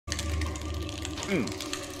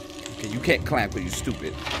Okay, you can't climb because you're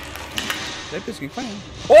stupid. That bitch can climb.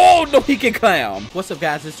 Oh, no, he can climb. What's up,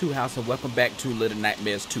 guys? It's Two House, and welcome back to Little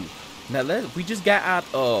Nightmares 2. Now, we just got out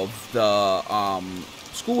of the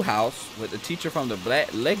schoolhouse with the teacher from the Black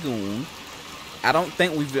Lagoon. I don't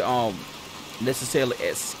think we've necessarily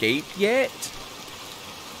escaped yet,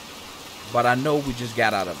 but I know we just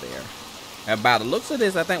got out of there. And by the looks of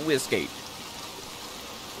this, I think we escaped.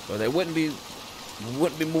 So they wouldn't be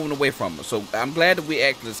moving away from us. So I'm glad that we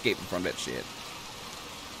actually escaped from that shit.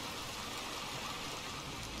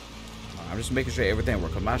 I'm just making sure everything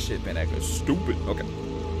works, cause my shit been acting stupid. Okay.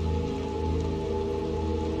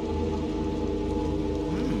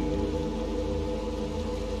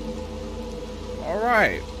 All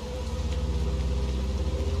right.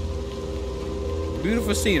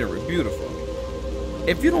 Beautiful scenery, beautiful.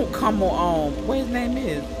 If you don't come on, what his name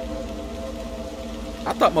is?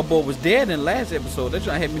 I thought my boy was dead in the last episode. That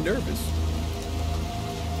trying to have me nervous.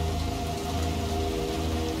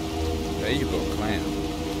 There you go, clown.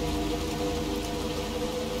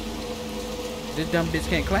 This dumb bitch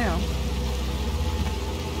can't clown.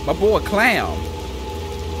 My boy clown.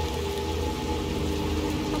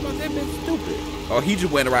 How about that bitch stupid? Oh, he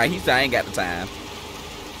just went around. He said I ain't got the time.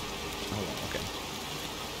 Hold on,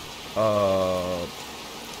 okay.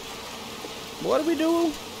 What do we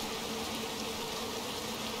do?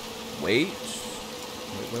 Wait.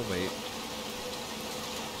 Wait.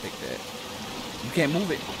 Take that. You can't move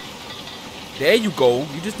it. There you go.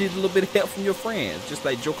 You just need a little bit of help from your friends, just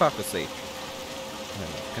like Joe Cocker say.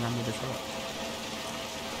 Can I move this rock?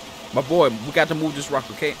 My boy, we got to move this rock,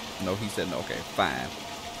 okay? No, he said no. Okay, fine.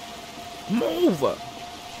 Move!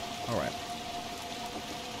 Alright.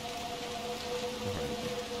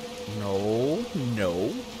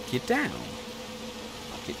 No. Get down.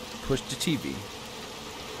 Push the TV.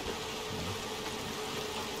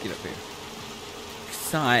 Get up here.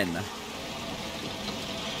 Son.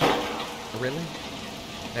 Really?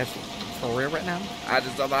 That's for real right now? I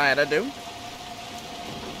just thought I had to do.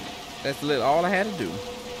 That's literally all I had to do.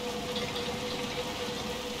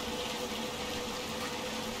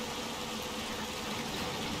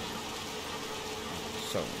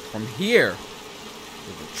 So, from here,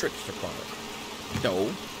 there's a trickster part.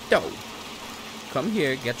 No. Come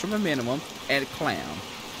here, get your minimum, and clown.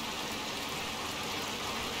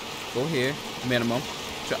 Go here, minimum.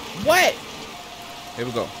 What? Here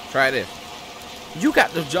we go. Try this. You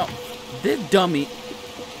got to jump. This dummy.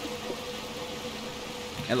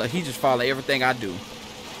 And look, he just followed everything I do.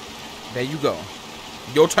 There you go.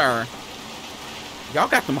 Your turn. Y'all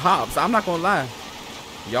got them hops. I'm not gonna lie.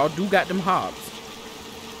 Y'all do got them hops.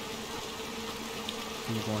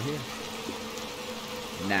 You going here?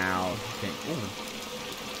 Now. Okay. Ooh.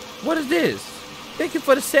 What is this? Thank you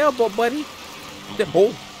for the sailboat, buddy.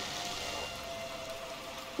 Oh.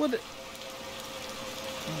 What?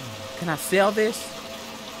 Can I sell this?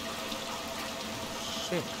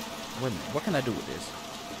 Shit. Wait a minute. What can I do with this?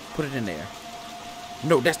 Put it in there.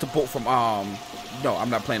 No, that's the boat from, no, I'm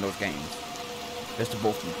not playing those games. That's the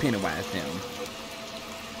boat from Pennywise them.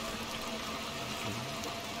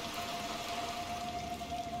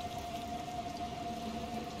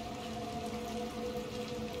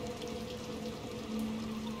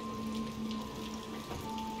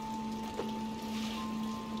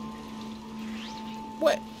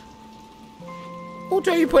 What? Who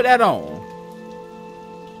told you put that on?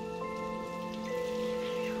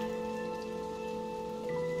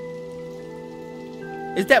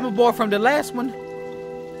 Is that my boy from the last one?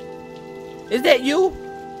 Is that you?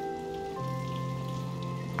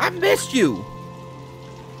 I missed you.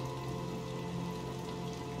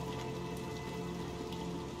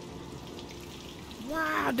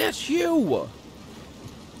 Wow, that's you.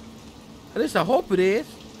 At least I hope it is.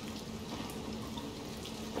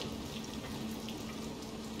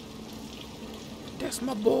 That's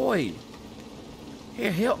my boy.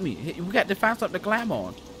 Here, help me. We got to find something to climb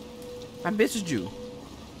on. I missed you.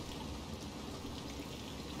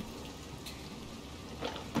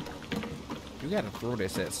 You gotta throw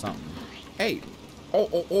this at something. Hey.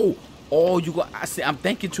 Oh, you got. I see. I'm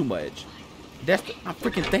thinking too much. I'm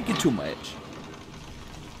freaking thinking too much.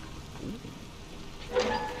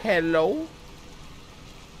 Hello?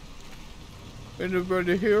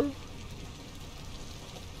 Anybody here?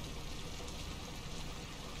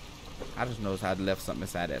 I just noticed I left something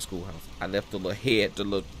inside that schoolhouse. I left the little head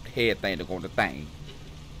thing to go on the thing.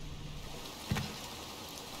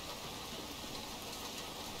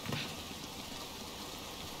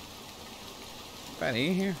 Anybody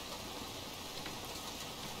in here?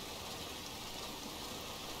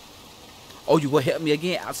 Oh, you gonna help me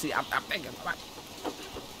again? I see. I'm thinking.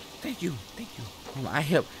 Thank you. Thank you. Hold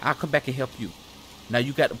on, I'll come back and help you. Now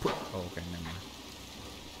you got to put. Oh, okay, never mind.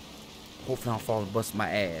 Hopefully I don't fall and bust my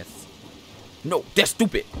ass. No, that's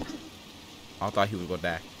stupid. I thought he was gonna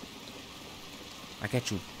die. I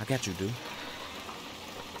got you. I got you, dude.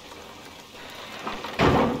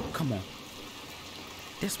 Come on.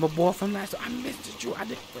 This my boy from last. I missed you. I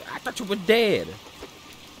thought you were dead.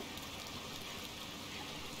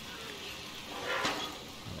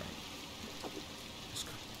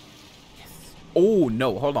 Oh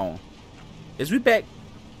no, hold on. Is we back?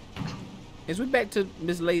 Is we back to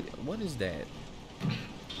Miss Lady? What is that?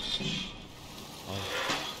 Oh.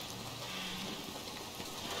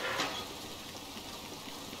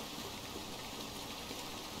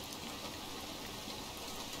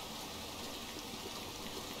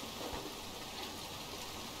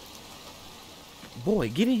 Boy,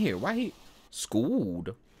 get in here. Why he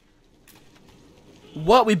schooled?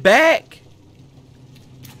 What? We back?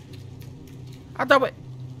 I thought it.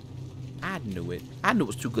 I knew it. I knew it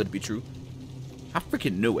was too good to be true. I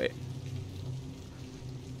freaking knew it.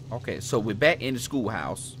 Okay, so we're back in the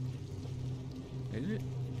schoolhouse. Is it?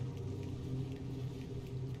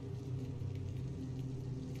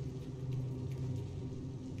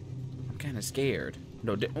 I'm kind of scared.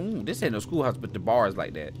 No, this ain't no schoolhouse, but the bar is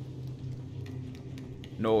like that.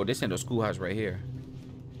 No, this ain't no schoolhouse right here.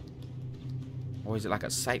 Or is it like a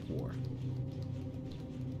psych ward?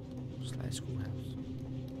 It's like a schoolhouse.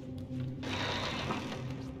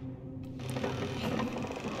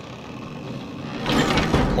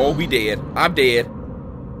 Oh, we dead. I'm dead.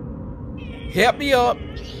 Help me up.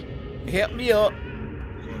 Help me up.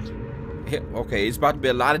 Okay, it's about to be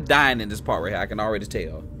a lot of dying in this part right here. I can already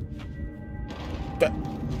tell.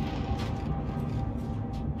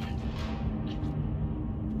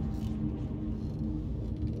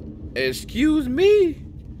 Excuse me?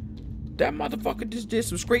 That motherfucker just did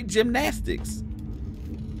some straight gymnastics.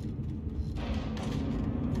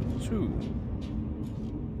 True.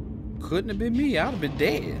 Couldn't have been me. I'd have been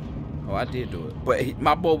dead. Oh, I did do it. But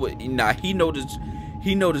my boy would. Nah, he noticed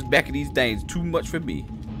back of these things too much for me.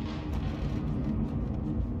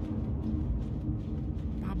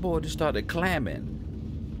 My boy just started clamming.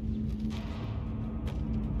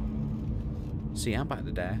 See, I'm about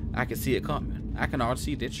to die. I can see it coming. I can already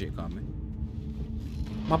see that shit coming.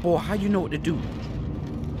 My boy, how you know what to do?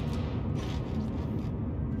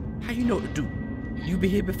 How you know what to do? You been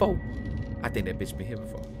here before? I think that bitch been here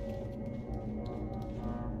before.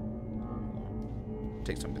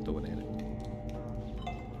 Take something, throw it at it.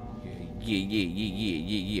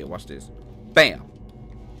 Yeah. Watch this. Bam.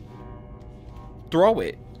 Throw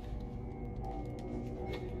it.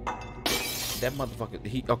 That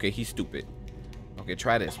motherfucker. Okay, he's stupid. Okay,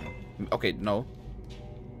 try this one. Okay, no.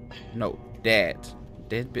 No, that.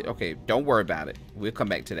 Okay, don't worry about it. We'll come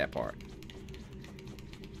back to that part.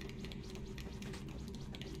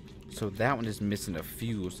 So that one is missing a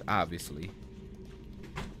fuse, obviously.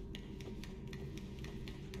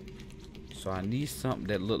 So I need something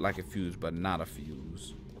that look like a fuse, but not a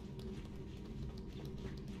fuse.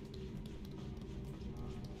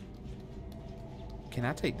 Can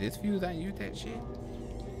I take this fuse out and use that shit?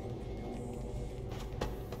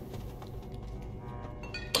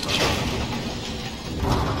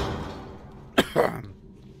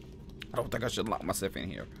 I don't think I should lock myself in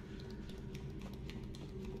here.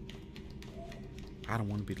 I don't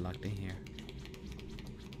want to be locked in here.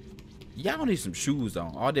 Y'all need some shoes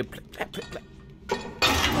on. All that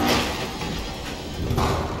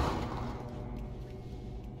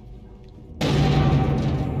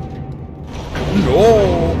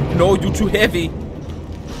No, you too heavy.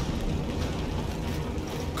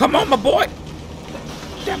 Come on, my boy.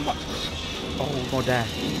 Damn. Oh, we're gonna die.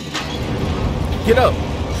 Get up.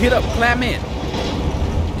 Get up. Climb in.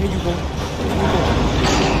 There you go. Oh,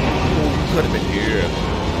 you could have been here.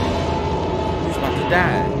 You was about to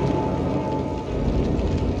die.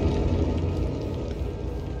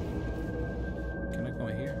 Can I go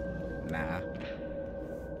in here? Nah.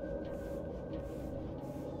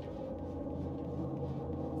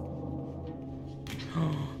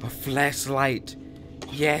 A flashlight.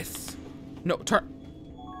 Yes. No, turn.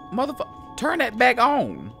 Motherfucker. Turn that back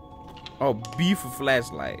on. Oh, B for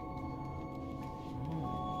flashlight.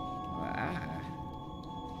 Oh, Alright,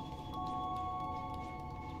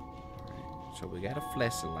 so we got a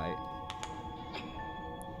flashlight.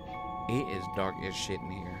 It is dark as shit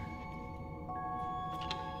in here.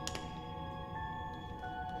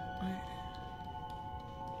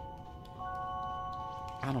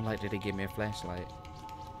 I don't like that they gave me a flashlight.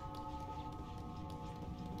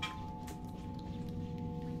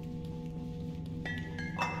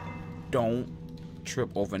 Don't trip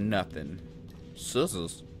over nothing.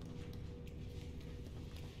 Scissors.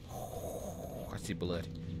 Oh, I see blood.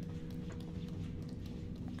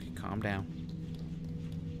 Okay, calm down.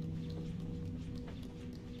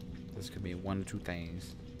 This could be one or two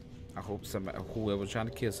things. I hope somebody, whoever was trying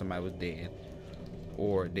to kill somebody, was dead,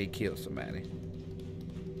 or they killed somebody.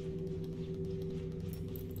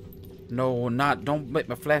 No, not. Don't make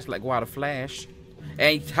my flashlight go out of flash.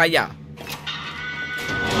 Hey, hiya.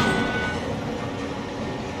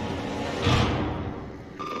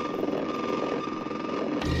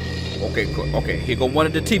 Okay, cool. Okay, here go one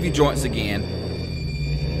of the TV joints again.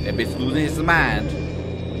 That bitch losing his mind.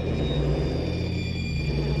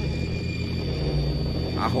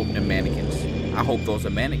 I hope they're mannequins. I hope those are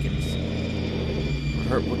mannequins. I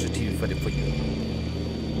heard what's your TV for you.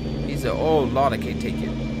 He said, oh Lord, I can't take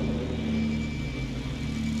it.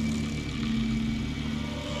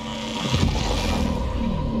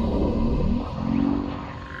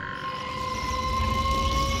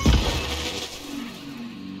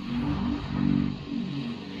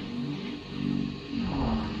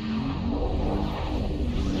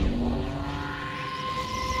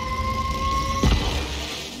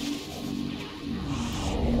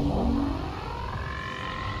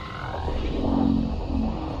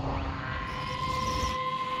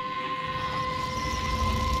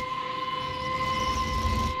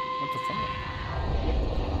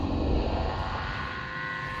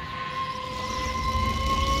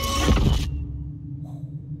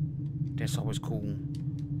 That's always cool.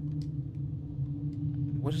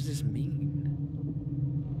 What does this mean?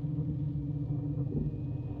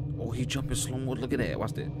 Oh, he jumping slow mo. Look at that.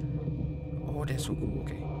 Watch that. Oh, that's so cool.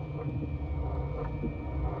 Okay.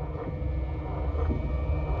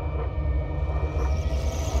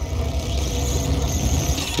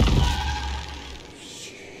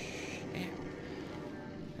 Damn.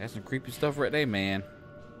 That's some creepy stuff right there, man.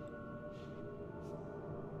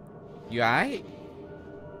 You alright?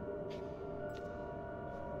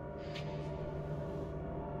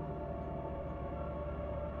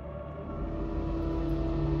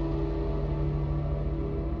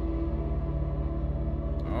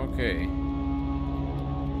 Okay.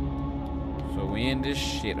 So we in this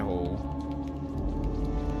shithole.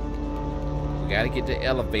 We gotta get the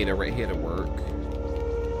elevator right here to work.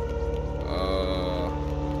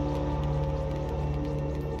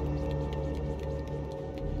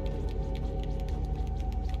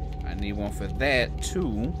 I need one for that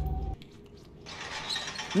too.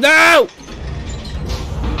 No!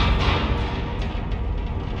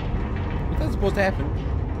 What's supposed to happen?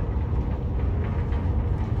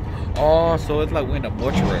 Oh, so it's like we're in a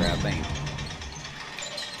mortuary, I think.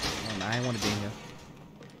 Oh, no, I ain't want to be in here.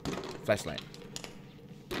 Flashlight.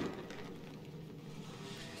 Is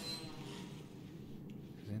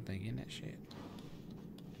anything in that shit?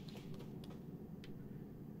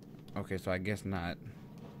 Okay, so I guess not.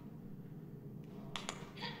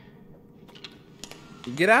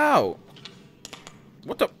 Get out!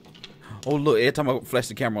 What the? Oh, look, every time I flash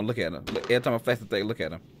the camera, look at him. Every time I flash the thing, look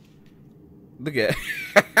at him. Look at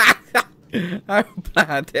I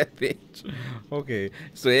blind that bitch. Okay,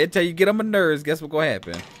 so every time you get on my nerves, guess what's gonna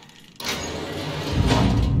happen?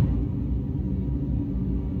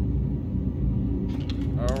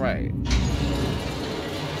 All right.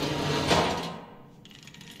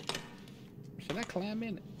 Should I climb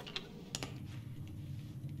in it?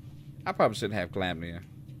 I probably shouldn't have climbed in.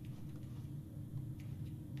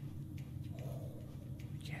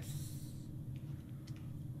 Yes.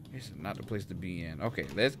 This is not the place to be in. Okay,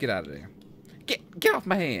 let's get out of there. Get off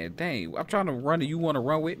my hand. Dang, I'm trying to run and you want to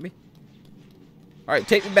run with me? All right,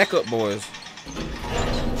 take me back up, boys.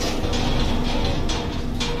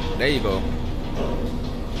 There you go.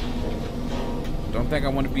 Don't think I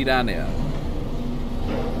want to be down there.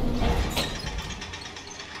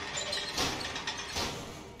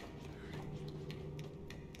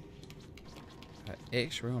 An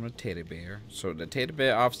X-ray on a teddy bear. So the teddy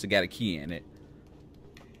bear obviously got a key in it.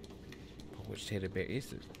 But which teddy bear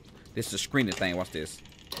is it? This is a screening thing. Watch this.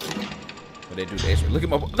 What they do the X-ray. Look at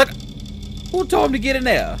my. Look. Who told him to get in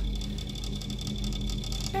there?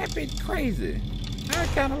 That bitch crazy. I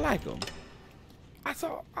kind of like him. I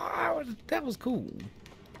saw. That was cool.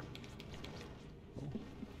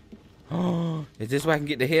 Oh, is this where I can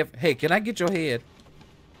get the head? Hey, can I get your head?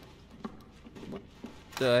 What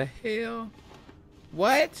the hell?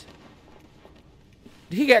 What?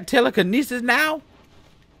 He got telekinesis now?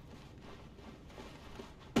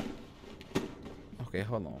 Okay,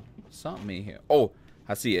 hold on. Something in here. Oh,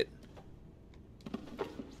 I see it.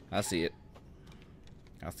 I see it.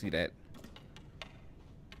 I see that.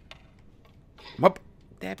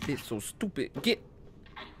 That bitch so stupid. Get.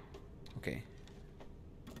 Okay.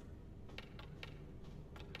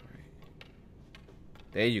 Right.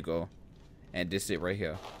 There you go. And this it right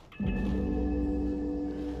here.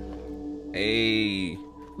 Hey,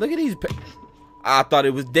 look at these. I thought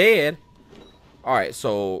it was dead. All right,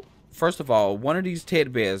 so first of all, one of these teddy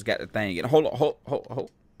bears got the thing. And hold on,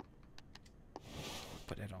 hold.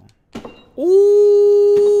 Put that on.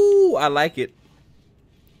 Ooh, I like it.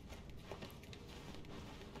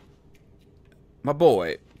 My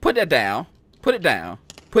boy, put that down. Put it down.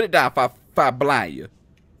 Put it down if I blind you.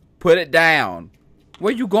 Put it down.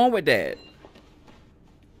 Where you going with that?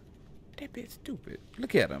 That bitch stupid.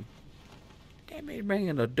 Look at him. That man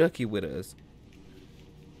bringing a ducky with us.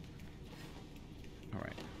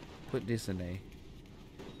 Alright. Put this in there.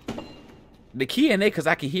 The key in there because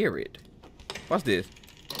I can hear it. What's this?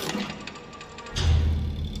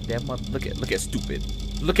 That mother, look at stupid.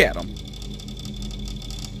 Look at him.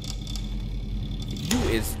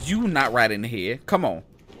 You not right in the head. Come on.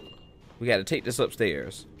 We gotta take this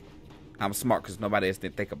upstairs. I'm smart because nobody else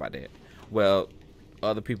didn't think about that. Well,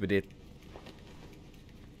 other people did.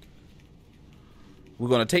 We're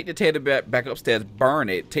gonna take the teddy bear back upstairs, burn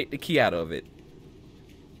it, take the key out of it.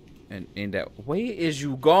 And in that, where is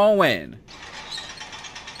you going?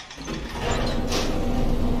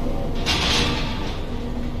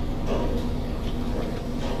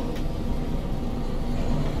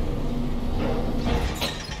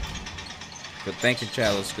 Good thinking,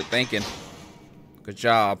 Chalice. Good thinking. Good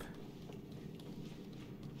job.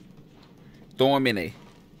 Throw him in there.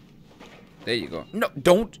 There you go. No,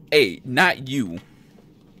 don't. Hey, not you.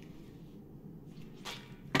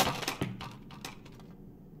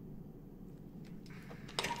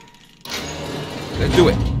 Let's do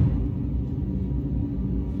it.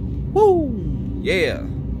 Woo! Yeah.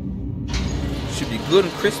 Should be good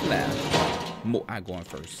and crisp now. I'm going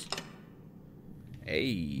first.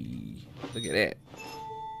 Hey. Look at that.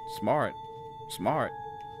 Smart. Smart.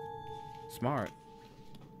 Smart.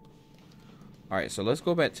 Alright, so let's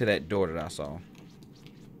go back to that door that I saw.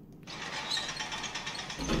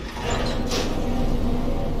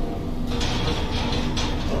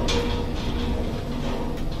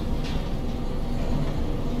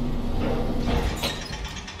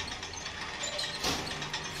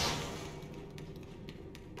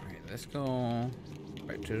 Alright, let's go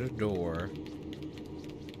right to the door.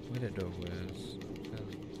 Where that door was?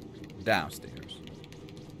 Downstairs.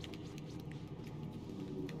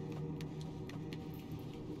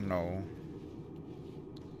 No.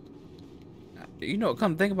 You know,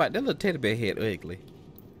 come think about it, that little teddy bear head ugly.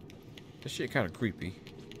 That shit kind of creepy.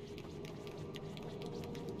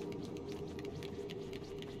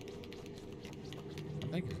 I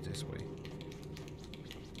think it's this way.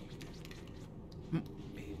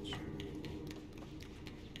 Bitch.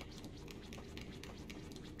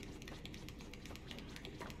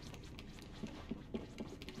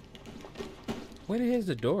 Where the hell's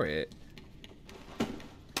the door at?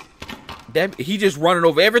 That, he just running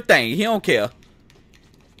over everything. He don't care.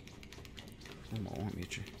 Come on, let me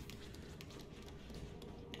get you.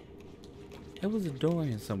 There was a door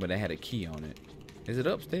in somewhere that had a key on it. Is it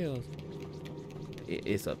upstairs?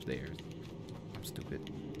 It's upstairs. I'm stupid.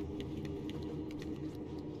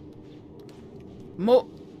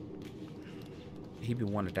 He be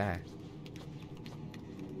wanting to die.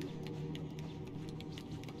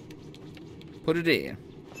 Put it in.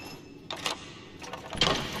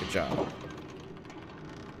 Good job.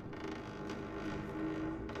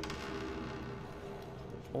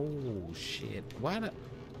 Oh shit. Why would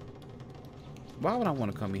I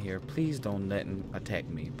want to come in here? Please don't let him attack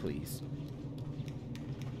me, please.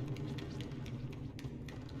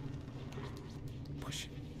 Push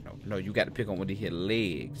it. No, you got to pick on one of his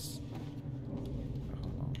legs.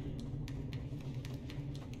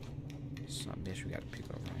 Something else we got to pick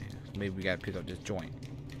up right here. Maybe we got to pick up this joint.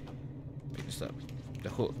 Pick this up. The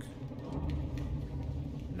hook.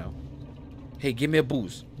 No. Hey, give me a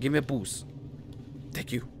boost. Give me a boost.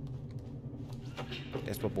 Thank you.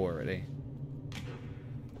 That's my boy right there.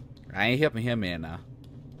 I ain't helping him in now.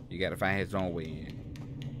 You gotta find his own way in.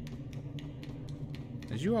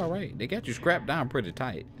 Is you alright? They got you strapped down pretty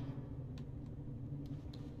tight.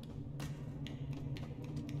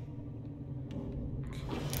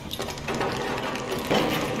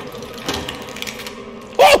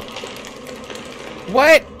 Oh!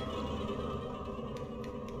 What?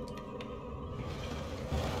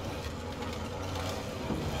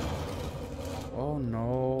 Oh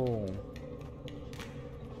no.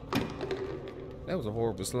 That was a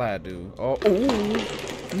horrible slide, dude. Oh, ooh,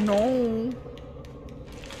 no.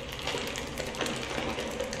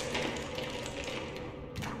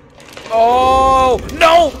 Oh,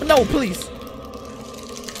 no, No, please.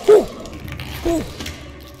 Whew. Whew.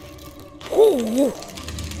 Whew. Whew.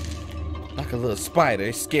 Like a little spider.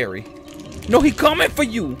 It's scary. No, he coming for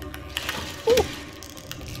you. Whew.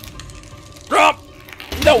 Drop.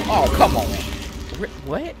 No. Oh, come on.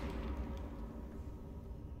 What?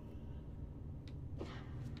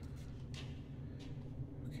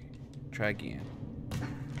 Try again.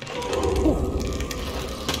 Ooh.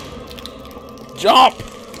 Jump!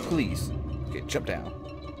 Please. Okay, jump down.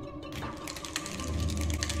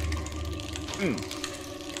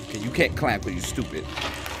 Okay, you can't climb because you're stupid.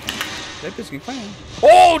 That bitch can climb.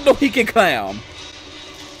 Oh, no, he can climb.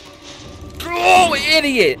 Oh,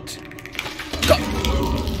 idiot! Go.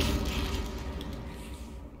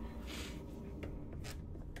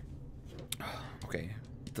 Okay.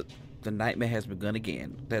 The nightmare has begun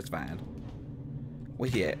again. That's fine. Where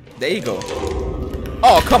he at? There you go.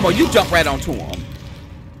 Oh, come on. You jump right onto him.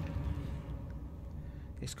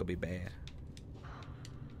 It's gonna be bad.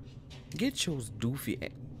 Get your doofy ass.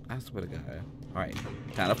 I swear to God. Alright.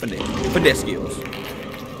 Time to finesse skills.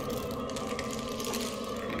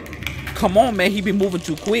 Come on, man. He be moving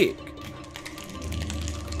too quick.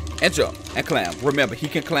 And jump. And climb. Remember, he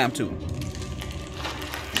can climb too.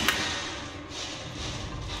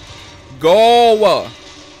 Go!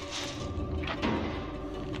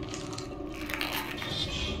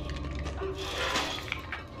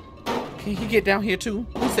 Can he get down here too?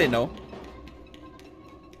 Who said no?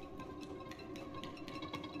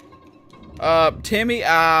 Timmy,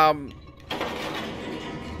 no,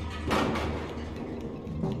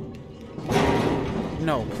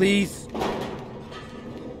 please.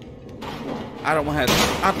 I don't want to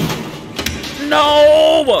have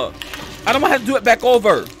no! I don't want to have to do it back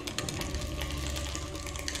over.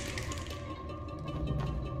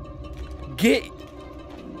 Get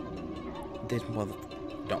this mother.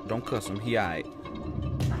 Don't cuss him. He alright.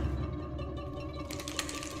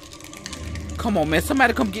 Come on, man.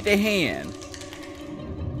 Somebody come get their hand.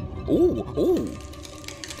 Ooh, ooh.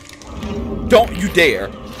 Don't you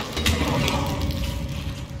dare.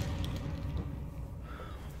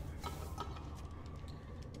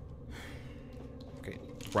 Okay,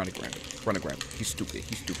 run and grab it. Run and grab it. He's stupid.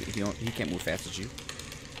 He's stupid. He can't move fast as you.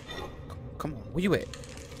 Come on. Where you at?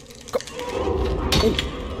 Go. Ooh.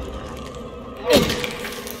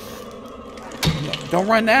 Don't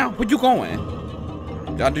run now. Where you going?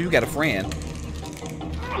 I know you got a friend.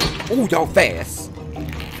 Ooh, y'all fast.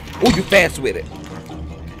 Ooh, you fast with it.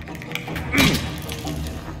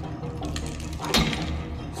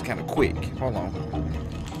 It's kind of quick. Hold on.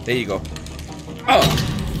 There you go. Oh.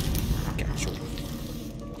 Got you.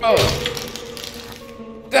 Oh.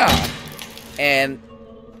 Ah. And.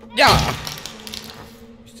 Yeah.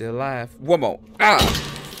 Still alive. One more. Ah.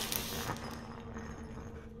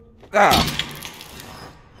 Ah.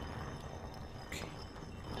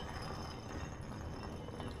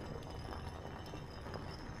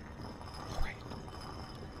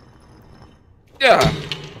 Yeah.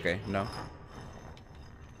 Okay, no.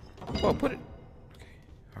 Well, put it. Okay,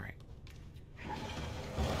 all right.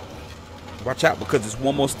 Watch out because there's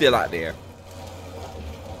one more still out there.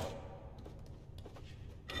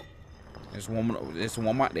 There's one more. There's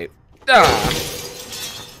one more out there.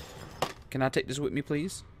 Ah! Can I take this with me,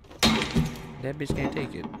 please? That bitch can't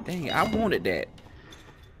take it. Dang it, I wanted that.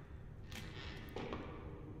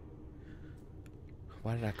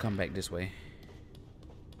 Why did I come back this way?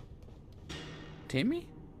 Timmy?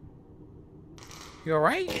 You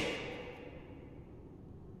alright?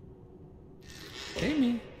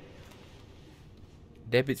 Timmy?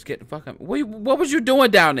 That bitch getting fucking. Wait, what was you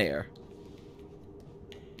doing down there?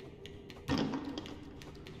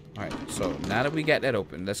 Alright, so now that we got that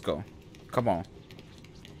open, let's go. Come on.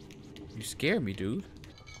 You scared me, dude.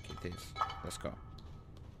 Get this. Let's go.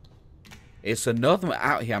 It's another one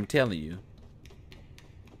out here, I'm telling you.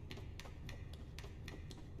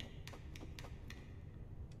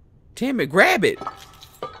 Timmy, grab it.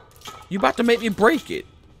 You about to make me break it.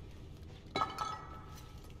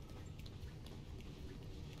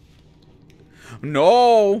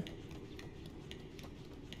 No.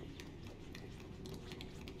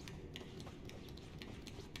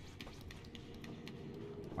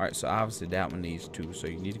 Alright, so obviously that one needs two. So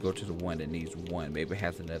you need to go to the one that needs one. Maybe it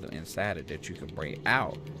has another inside it that you can break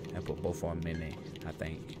out and put both of them in there, I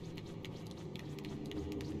think.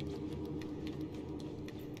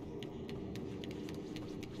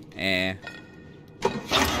 And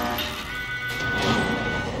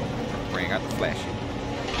bring out the flashlight.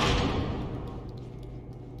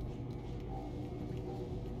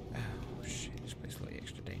 Oh shit, this place is like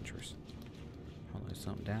extra dangerous. Hold on, there's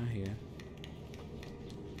something down here.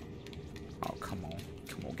 Oh, come on.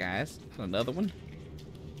 Come on, guys. Another one.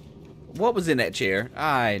 What was in that chair?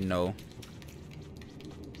 I know.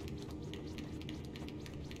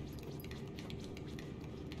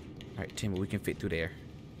 Alright, Timmy, we can fit through there.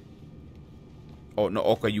 Oh no,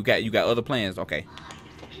 okay, you got other plans, okay.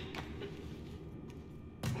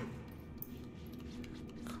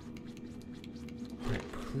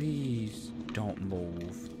 Alright, please don't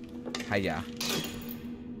move. Hiya.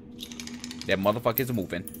 That motherfucker is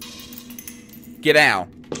moving. Get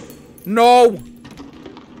down. No!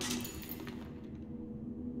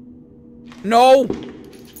 No!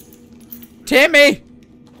 Timmy!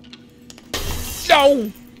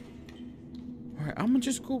 No! Alright, I'm gonna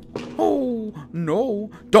just go. Oh, no.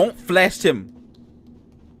 Don't flash him.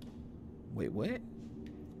 Wait, what?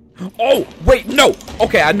 Oh, wait, no.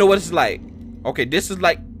 Okay, I know what it's like. Okay, this is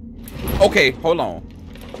like. Okay, hold on.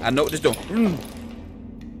 I know what this doing.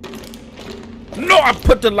 No, I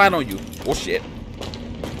put the light on you. Oh, shit.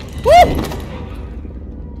 Woo!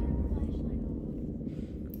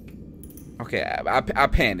 Okay, I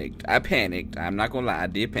panicked. I panicked. I'm not gonna lie, I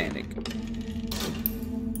did panic.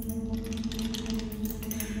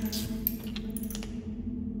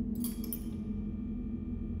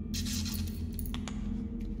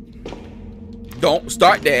 Don't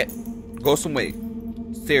start that. Go some way.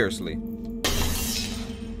 Seriously.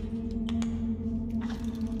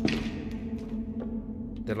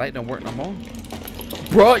 The light don't work no more.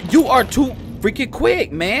 Bruh, you are too freaking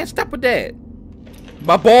quick, man. Stop with that.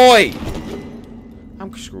 My boy.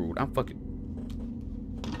 I'm screwed. I'm fucking.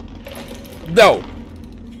 No.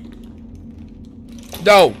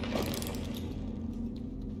 No.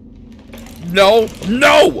 No.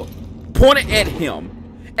 No. Point it at him.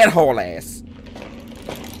 At whole ass.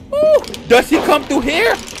 Ooh. Does he come through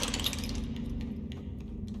here?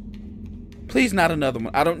 Please not another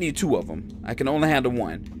one. I don't need two of them. I can only handle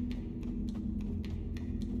one.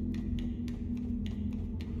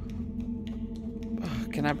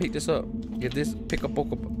 Can I pick this up? Get this? Pick up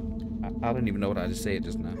book up. I don't even know what I just said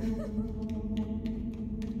just now.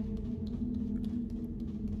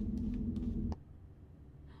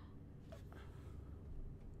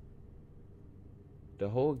 The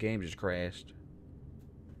whole game just crashed.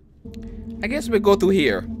 I guess we'll go through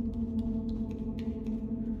here.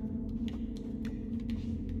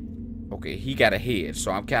 Okay, he got a head,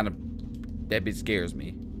 so I'm kind of... That bit scares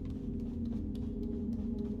me.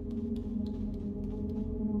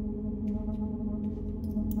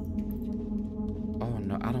 Oh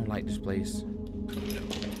no, I don't like this place.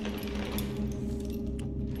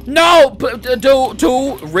 No! Dude,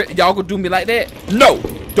 y'all gonna do me like that? No!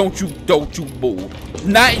 Don't you move.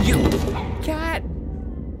 Not you. God.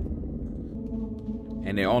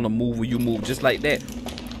 And they're on the move when you move just like that.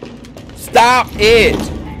 Stop it!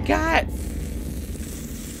 God.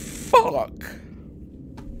 Fuck.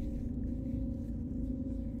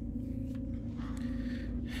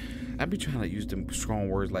 I be trying to use them strong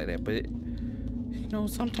words like that, but you know,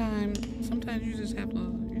 sometimes you just have to.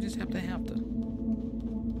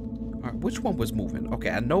 All right, which one was moving? Okay,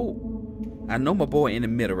 I know my boy in the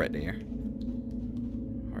middle right there.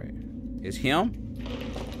 All right, it's him.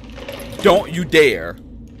 Don't you dare.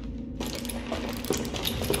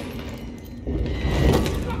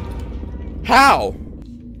 How?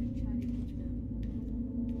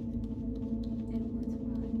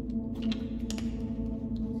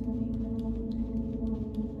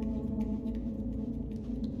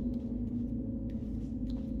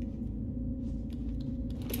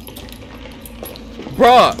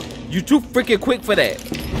 Bruh, you too freaking quick for that.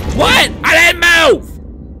 What? I didn't move!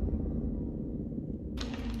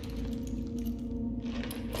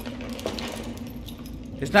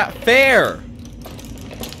 It's not fair.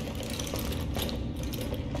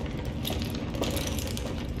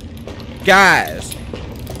 Guys.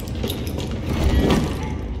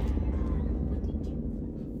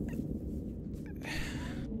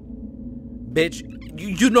 Bitch,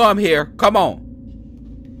 you know I'm here. Come on.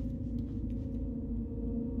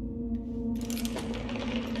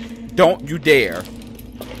 Don't you dare.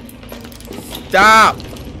 Stop.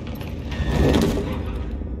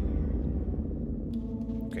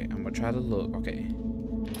 Okay, I'm gonna try to look. Okay.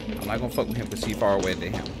 I'm not gonna fuck with him because he's far away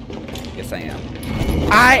than him. Yes, I am.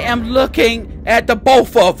 I am looking at the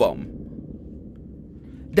both of them.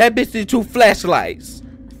 That bitch is two flashlights.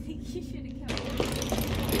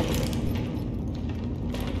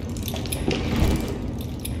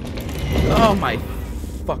 Oh my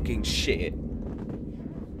fucking shit.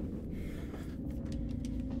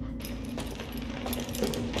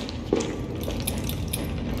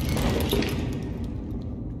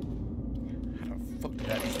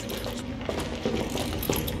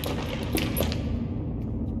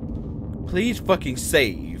 Please fucking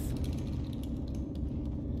save.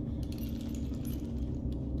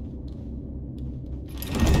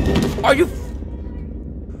 Are you...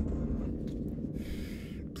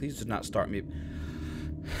 Please do not start me.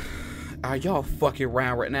 Are y'all fucking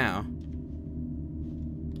around right now?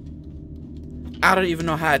 I don't even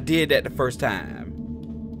know how I did that the first time.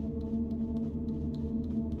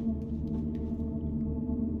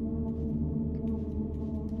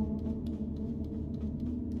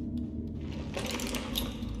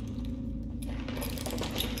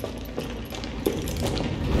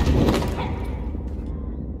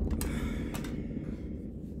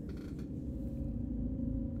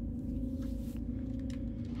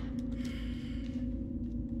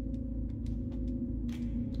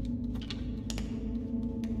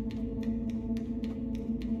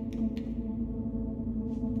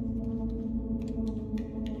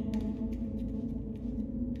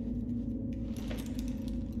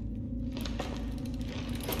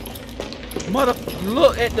 Mother,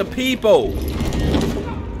 look at the people.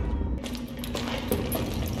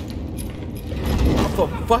 For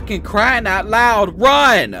fucking crying out loud,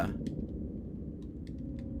 run.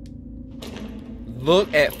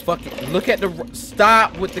 Look at the,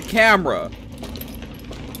 stop with the camera.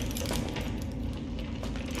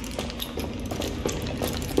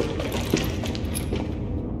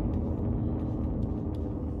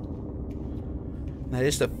 Now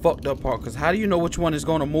this is the fucked up part, because how do you know which one is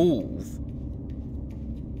gonna move?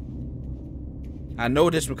 I know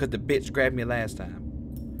this one because the bitch grabbed me last time.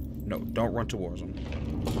 No, don't run towards him.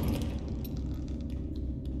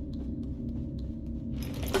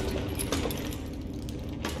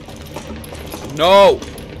 No!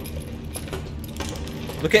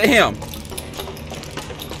 Look at him!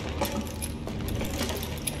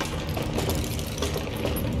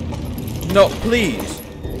 No, please!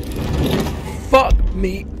 Fuck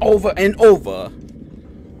me over and over!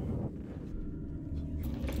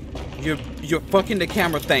 You're fucking the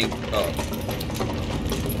camera thing up.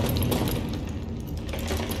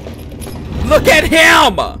 Look at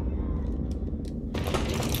him!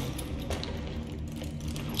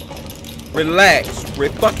 Relax.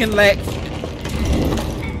 Fucking relax.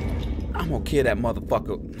 I'm gonna kill that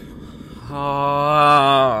motherfucker.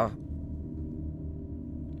 Ah.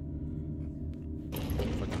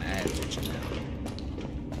 Fucking ass itching now.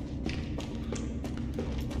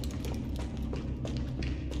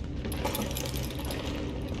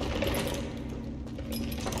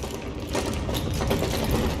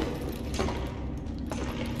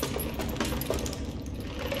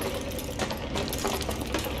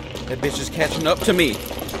 That bitch is catching up to me.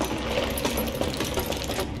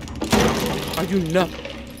 Are you not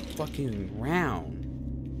fucking round?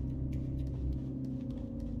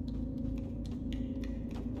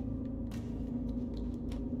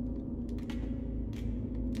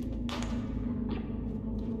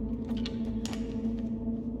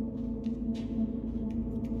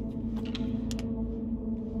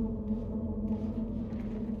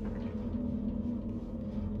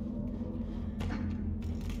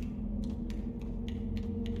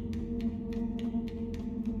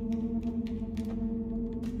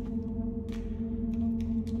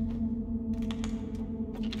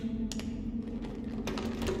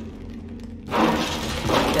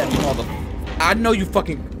 I know you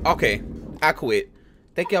fucking... Okay, I quit.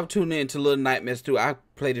 Thank y'all for tuning in to Little Nightmares 2. I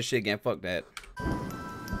play this shit again. Fuck that.